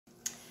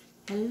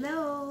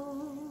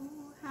Hello,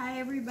 hi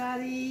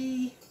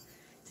everybody.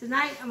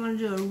 Tonight I'm going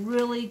to do a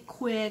really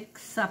quick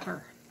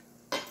supper.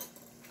 I'm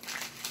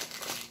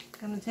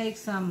going to take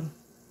some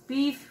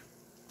beef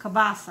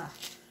kielbasa.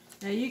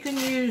 Now you can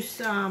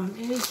use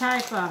any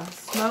type of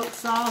smoked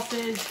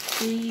sausage,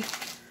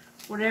 beef,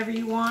 whatever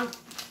you want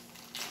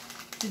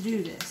to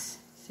do this.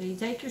 So you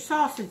take your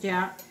sausage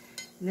out,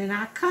 and then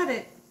I cut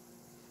it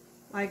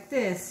like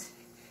this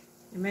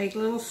and make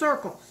little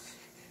circles.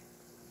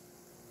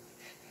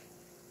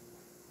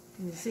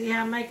 You see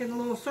how I'm making the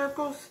little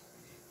circles?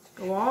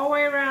 Go all the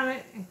way around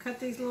it and cut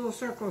these little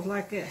circles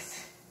like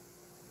this.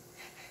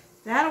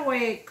 That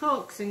way it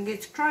cooks and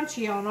gets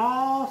crunchy on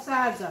all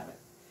sides of it.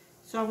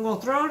 So I'm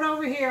going to throw it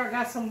over here. I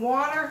got some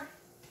water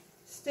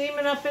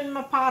steaming up in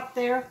my pot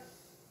there.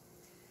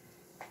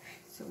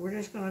 So we're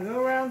just going to go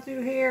around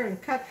through here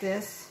and cut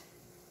this.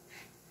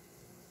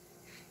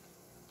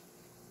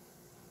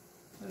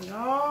 Put it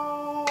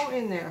all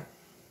in there.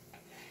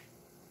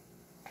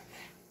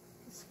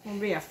 It's going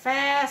to be a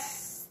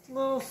fast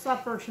little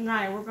supper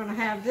tonight. We're going to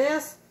have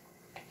this.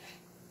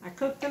 I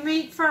cooked the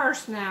meat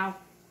first now.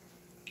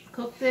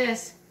 Cook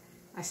this.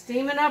 I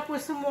steam it up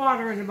with some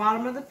water in the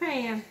bottom of the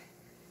pan.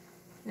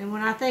 And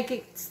when I think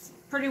it's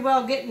pretty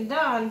well getting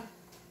done,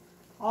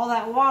 all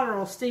that water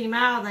will steam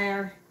out of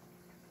there.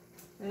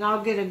 And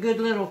I'll get a good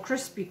little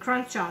crispy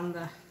crunch on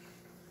the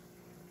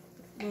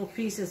little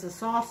pieces of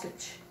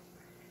sausage.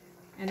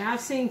 And I've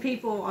seen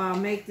people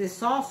make this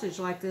sausage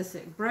like this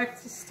at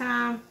breakfast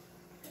time.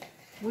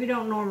 We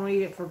don't normally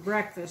eat it for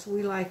breakfast.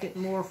 We like it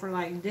more for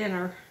like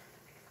dinner.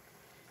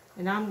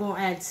 And I'm going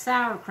to add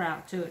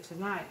sauerkraut to it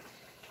tonight.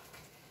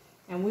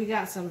 And we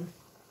got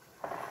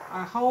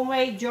a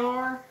homemade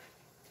jar.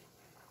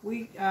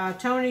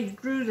 Tony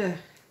grew the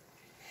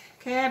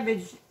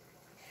cabbage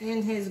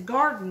in his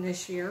garden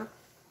this year.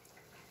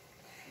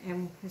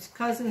 And his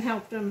cousin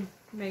helped him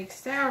make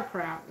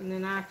sauerkraut. And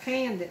then I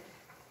canned it.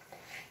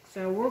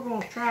 So we're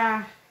going to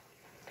try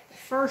the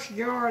first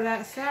jar of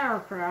that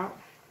sauerkraut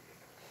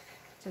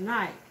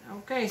tonight.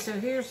 Okay, so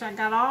I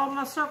got all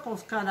my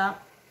circles cut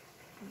up.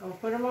 I'm going to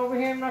put them over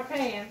here in my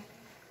pan.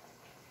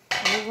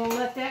 And we're going to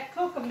let that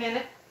cook a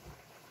minute.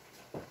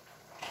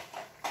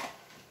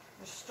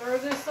 Just stir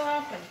this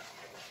up and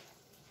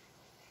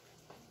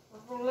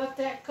we're going to let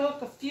that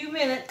cook a few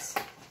minutes.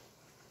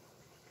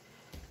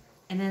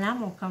 And then I'm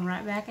going to come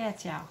right back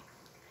at y'all.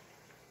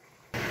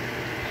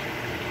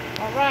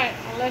 Alright,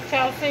 I'll let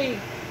y'all see.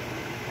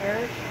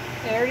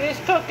 There it is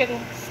cooking,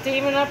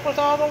 steaming up with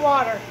all the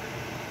water.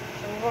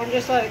 So we're going to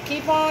just let it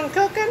keep on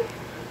cooking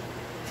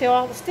till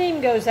all the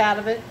steam goes out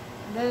of it.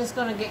 And then it's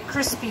going to get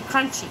crispy,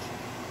 crunchy.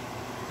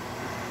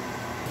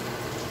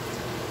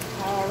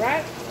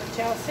 Alright, let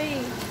y'all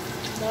see.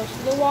 Most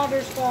of the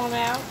water's gone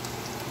out.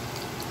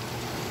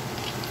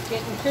 It's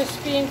getting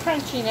crispy and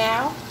crunchy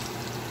now.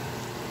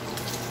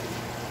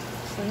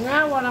 So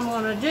now what I'm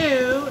going to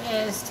do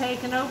is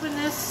take and open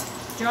this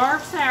jar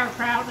of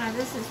sauerkraut. Now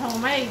this is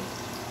homemade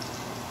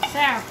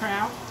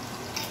sauerkraut.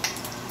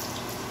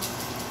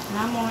 And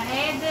I'm going to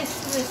add this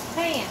to this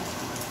pan.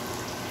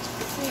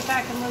 Let's see if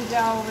I can move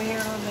y'all over here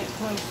a little bit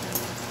closer.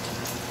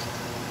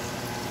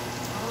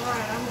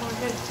 Alright, I'm going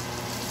to just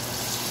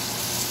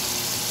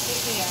get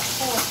me a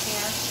fork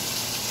here.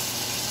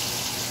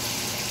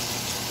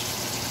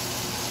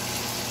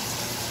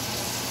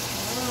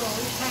 Oh,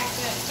 we packed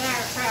that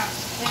sauerkraut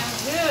down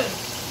good.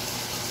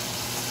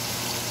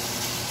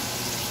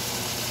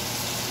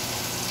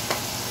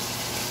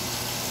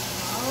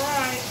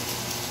 Alright.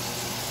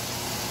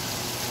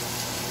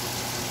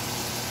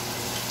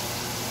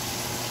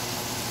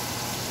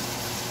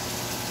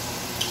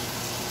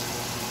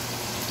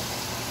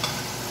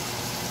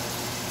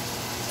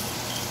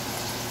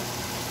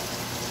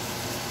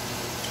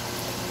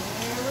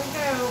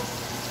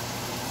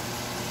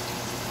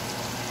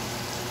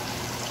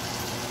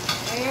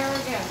 There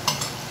we go.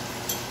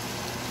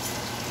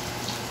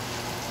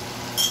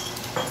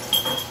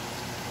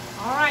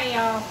 Alright,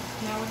 y'all.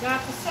 Now we got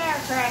the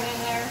sauerkraut in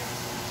there.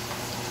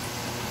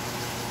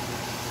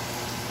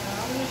 So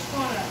I'm just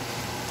going to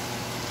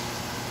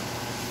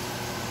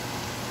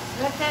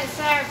let that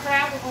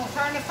sauerkraut. We're going to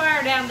turn the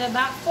fire down to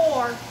about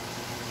 4.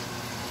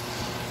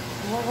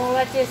 And we're going to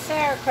let this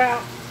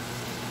sauerkraut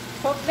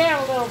cook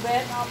down a little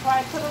bit. I'll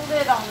probably put a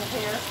lid on it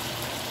here.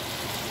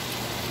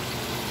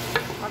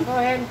 I'll go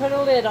ahead and put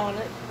a lid on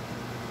it.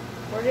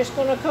 We're just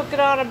going to cook it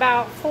on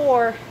about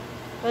 4.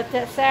 Let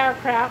that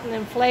sauerkraut and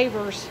them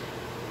flavors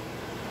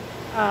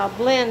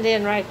blend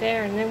in right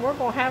there. And then we're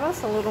going to have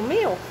us a little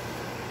meal.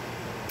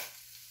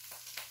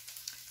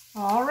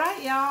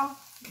 Alright, y'all.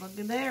 Look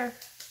at there.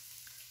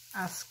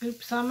 I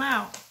scooped some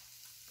out.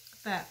 Look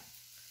at that.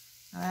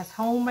 Now that's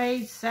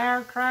homemade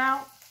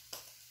sauerkraut.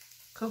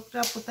 Cooked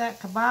up with that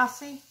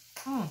kielbasa.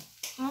 Now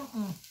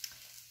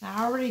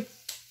I already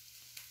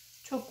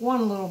took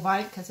one little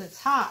bite because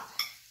it's hot.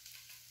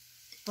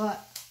 But,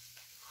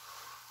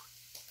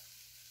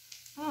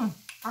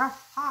 that's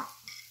hot.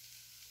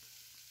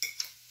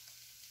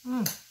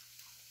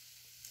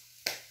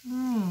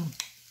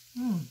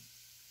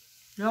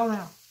 Go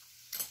now.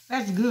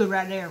 That's good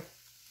right there.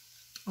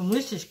 And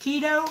this is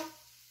keto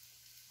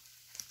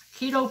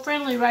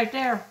friendly right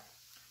there.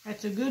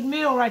 That's a good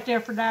meal right there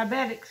for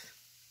diabetics.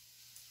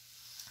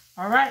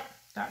 All right,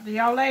 talk to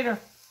y'all later.